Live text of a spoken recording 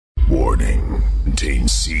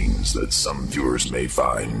contains scenes that some viewers may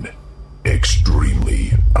find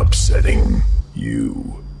extremely upsetting.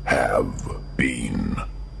 You have been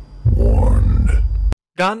warned.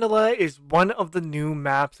 Gondola is one of the new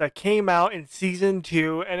maps that came out in Season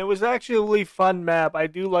 2, and it was actually a really fun map. I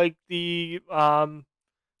do like the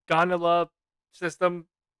gondola system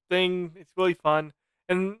thing. It's really fun.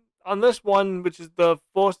 And on this one, which is the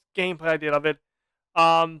first gameplay I did of it,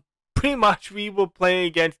 pretty much we were playing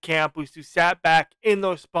against campers who sat back in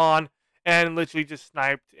their spawn and literally just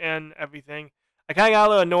sniped and everything. I kind of got a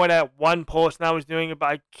little annoyed at one person I was doing it, but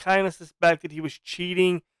I kind of suspected he was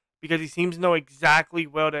cheating because he seems to know exactly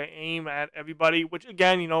where to aim at everybody, which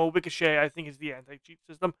again, you know, Ricochet, I think, is the anti-cheat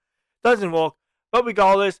system. Doesn't work. But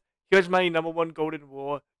regardless, here's my #1 golden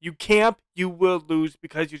rule. You camp, you will lose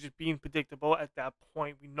because you're just being predictable at that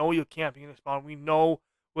point. We know you're camping in the spawn. We know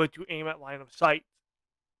where to aim at line of sight.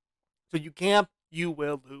 So you camp, you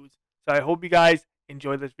will lose. So I hope you guys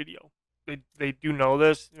enjoy this video. They do know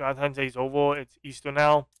this. Valentine's Day's over. It's Easter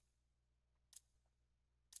now.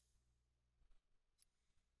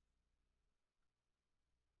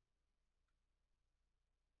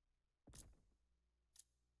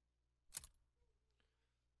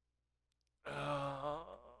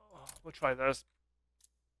 We'll try this.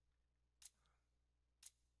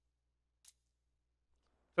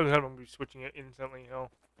 Sometimes I'm going to be switching it instantly, you know.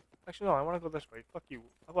 Actually, no, I want to go this way. Fuck you.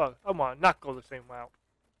 I want to not go the same route.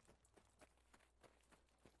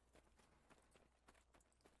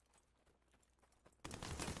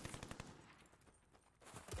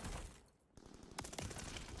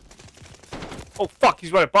 Oh, fuck,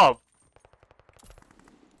 he's right above.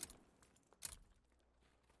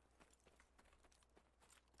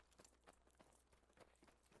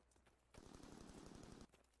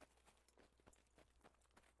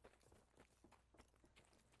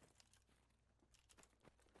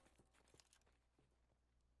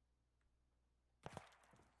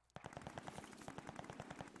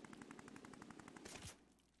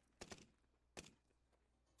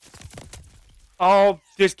 Oh,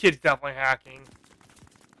 this kid's definitely hacking.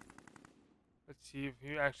 Let's see if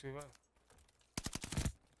he actually...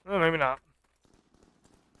 Oh, maybe not.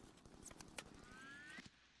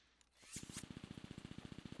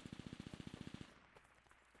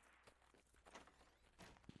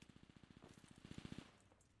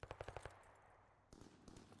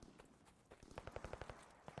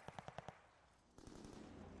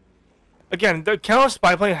 Again, the counter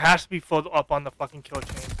spy plane has to be further up on the fucking kill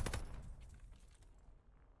chain.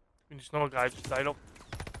 You just know a guy just died up.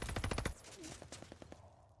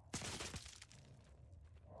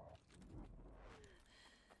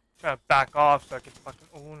 Trying to back off so I can fucking...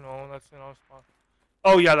 Oh no, that's another spot.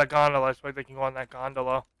 Oh yeah, the gondola. That's why they can go on that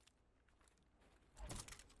gondola.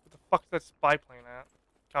 What the fuck's that spy plane at?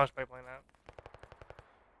 Counter spy plane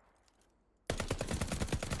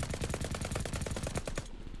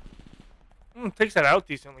at? Takes that out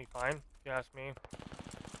decently fine, if you ask me.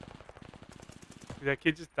 Did that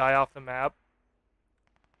kid just die off the map?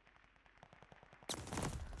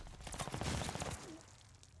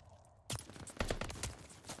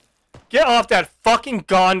 Get off that fucking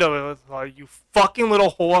gondola, you fucking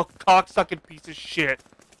little whore cocksucking piece of shit.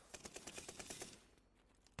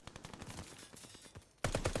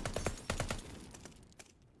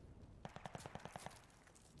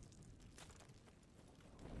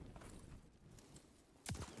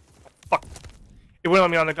 Fuck. It wouldn't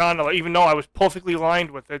let me on the gondola, even though I was perfectly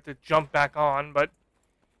lined with it to jump back on, but,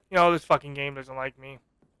 you know, this fucking game doesn't like me.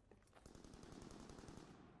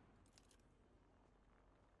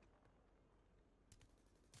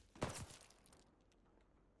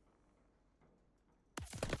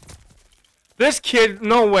 This kid,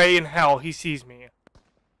 no way in hell he sees me.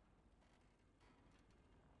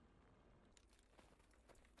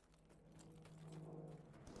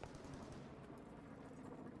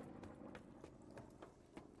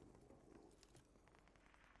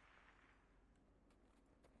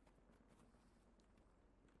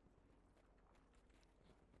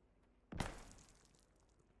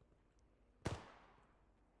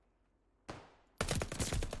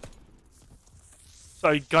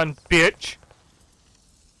 Sorry, gun bitch.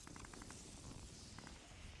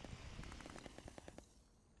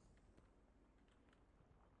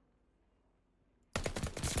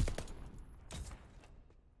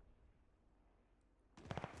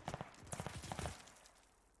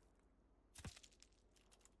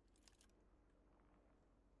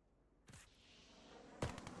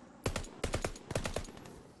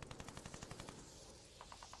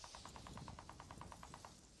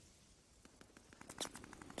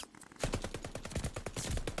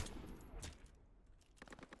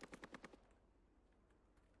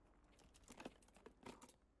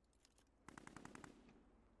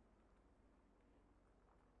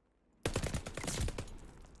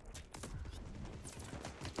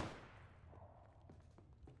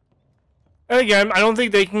 And again, I don't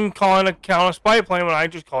think they can call in a counter spy plane when I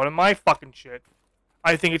just called in my fucking shit.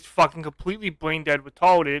 I think it's fucking completely brain dead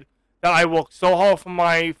retarded that I worked so hard for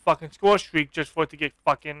my fucking score streak just for it to get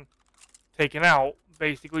fucking taken out,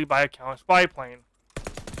 basically, by a counter spy plane.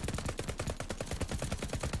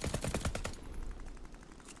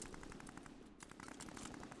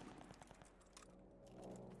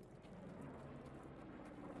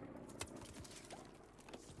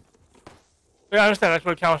 Yeah, I understand, that's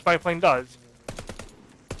what a counter spy plane does.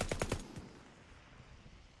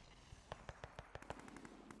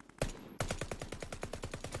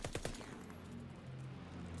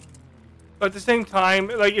 But at the same time,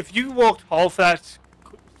 like, if you worked hard for that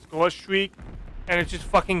score streak and it's just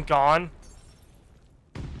fucking gone.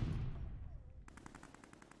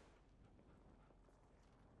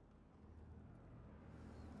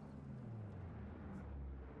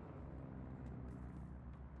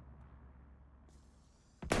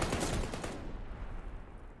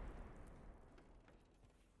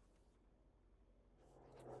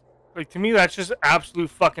 Like, to me, that's just absolute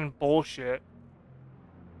fucking bullshit.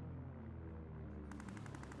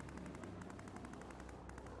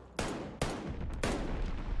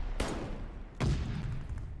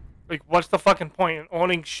 Like, what's the fucking point in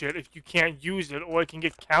owning shit if you can't use it or it can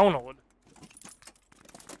get countered?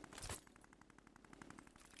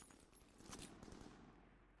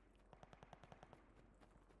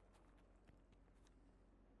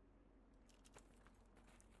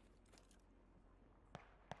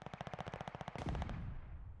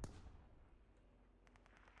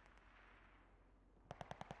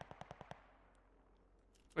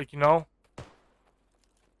 Like, you know?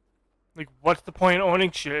 Like, what's the point in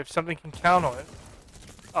owning shit if something can counter it?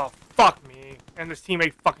 Oh, fuck me. And this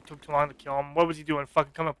teammate fucking took too long to kill him. What was he doing?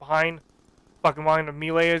 Fucking coming up behind? Fucking wanting to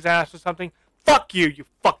melee his ass or something? Fuck you, you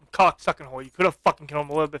fucking cocksucking whore. You could have fucking killed him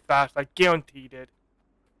a little bit faster. I guarantee you did.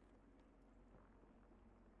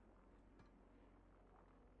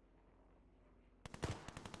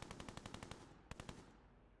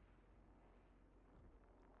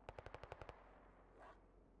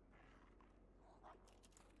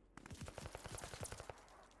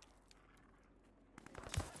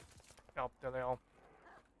 Oh, there they are.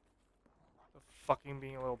 The fucking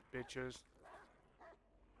being little bitches.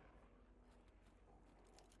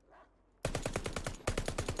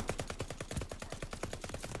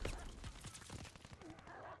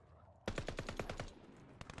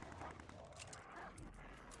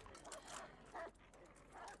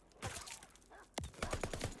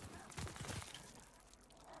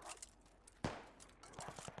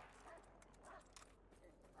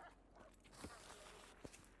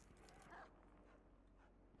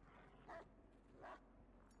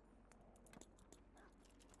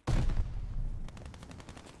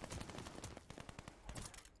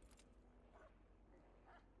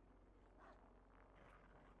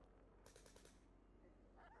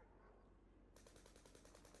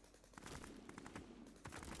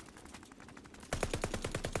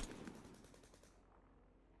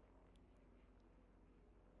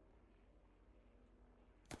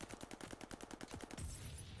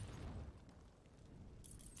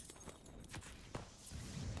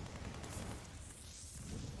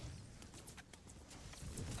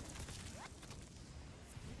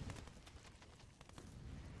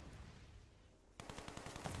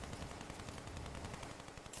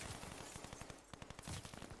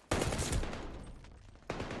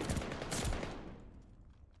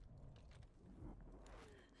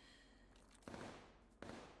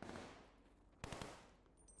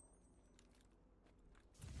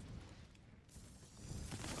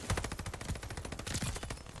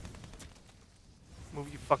 Move,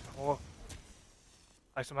 you fucking whore.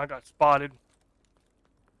 I somehow got spotted.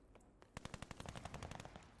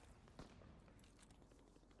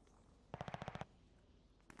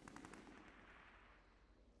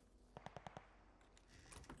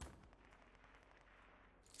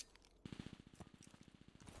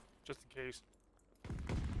 Just in case.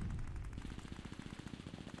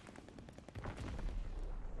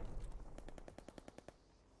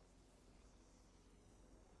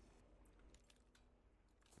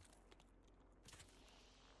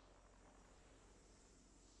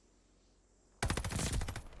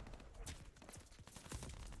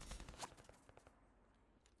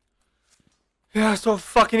 Yeah, so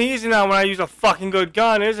fucking easy now when I use a fucking good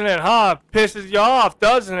gun, isn't it, huh? Pisses you off,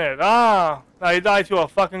 doesn't it? Ah, now you die to a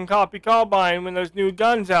fucking copy carbine when there's new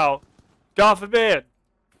guns out. God forbid.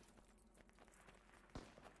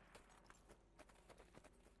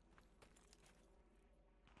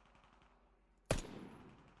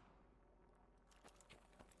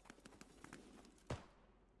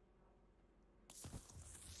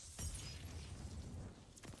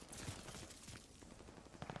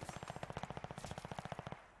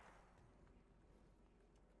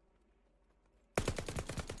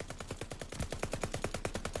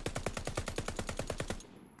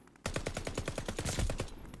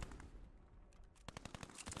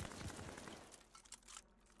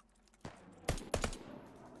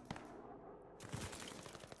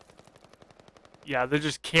 Yeah, they're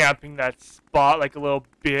just camping that spot like a little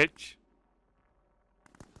bitch.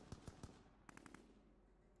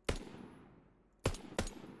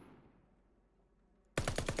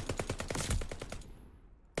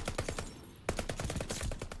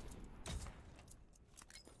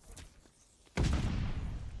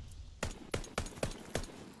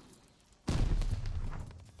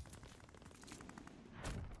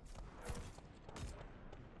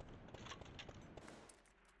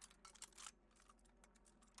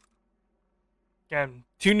 Again,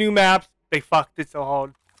 2 new maps. They fucked it so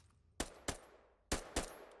hard.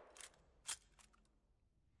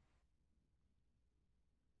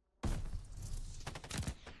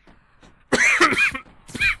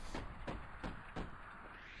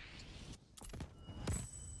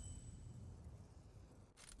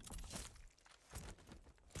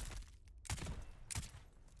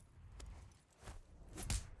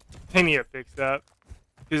 They need to fix that.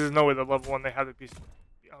 There's no way the level 1 they have to be.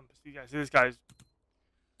 You guys see this guy's.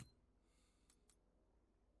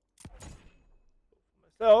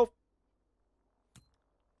 Myself.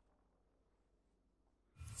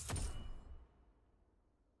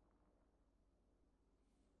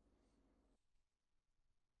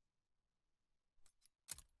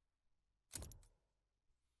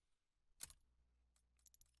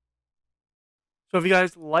 So if you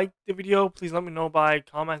guys liked the video, please let me know by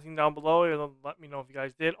commenting down below. It'll let me know if you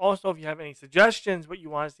guys did. Also, if you have any suggestions what you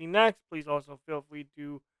want to see next, please also feel free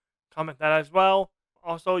to comment that as well.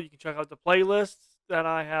 Also, you can check out the playlists that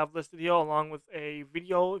I have listed here along with a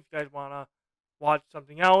video. If you guys want to watch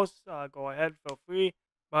something else, go ahead, feel free.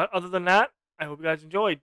 But other than that, I hope you guys enjoyed.